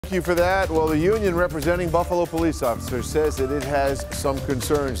Thank you for that. Well, the union representing Buffalo police officers says that it has some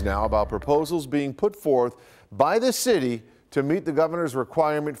concerns now about proposals being put forth by the city to meet the governor's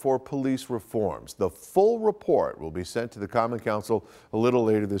requirement for police reforms. The full report will be sent to the Common Council a little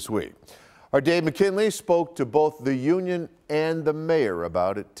later this week. Our Dave McKinley spoke to both the union and the mayor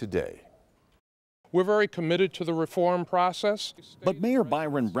about it today. We're very committed to the reform process. But Mayor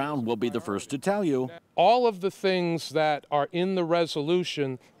Byron Brown will be the first to tell you. All of the things that are in the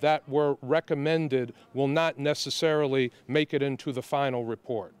resolution that were recommended will not necessarily make it into the final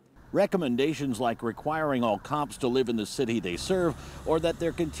report. Recommendations like requiring all cops to live in the city they serve, or that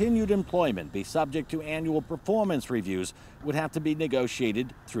their continued employment be subject to annual performance reviews, would have to be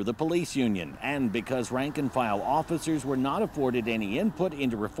negotiated through the police union. And because rank and file officers were not afforded any input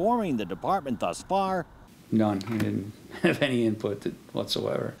into reforming the department thus far. None. He didn't have any input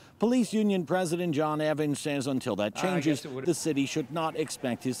whatsoever. Police Union President John Evans says until that changes, the city should not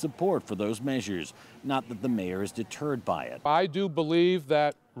expect his support for those measures. Not that the mayor is deterred by it. I do believe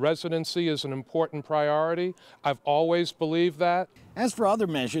that residency is an important priority. I've always believed that. As for other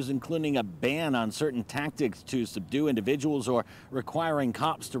measures, including a ban on certain tactics to subdue individuals or requiring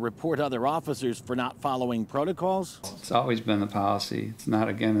cops to report other officers for not following protocols. It's always been the policy. It's not,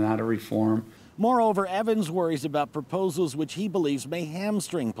 again, not a reform. Moreover, Evans worries about proposals which he believes may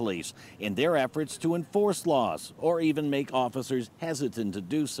hamstring police in their efforts to enforce laws or even make officers hesitant to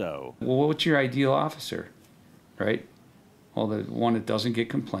do so. Well, what's your ideal officer, right? Well, the one that doesn't get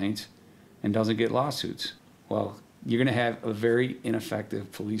complaints and doesn't get lawsuits. Well, you're going to have a very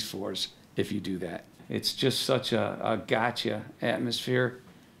ineffective police force if you do that. It's just such a gotcha atmosphere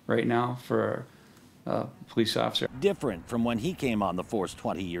right now for a police officer. Different from when he came on the force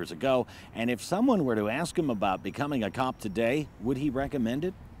 20 years ago. And if someone were to ask him about becoming a cop today, would he recommend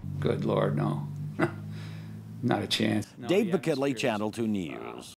it? Good Lord, no. Not a chance. No, Dave McKinley, Channel 2 News.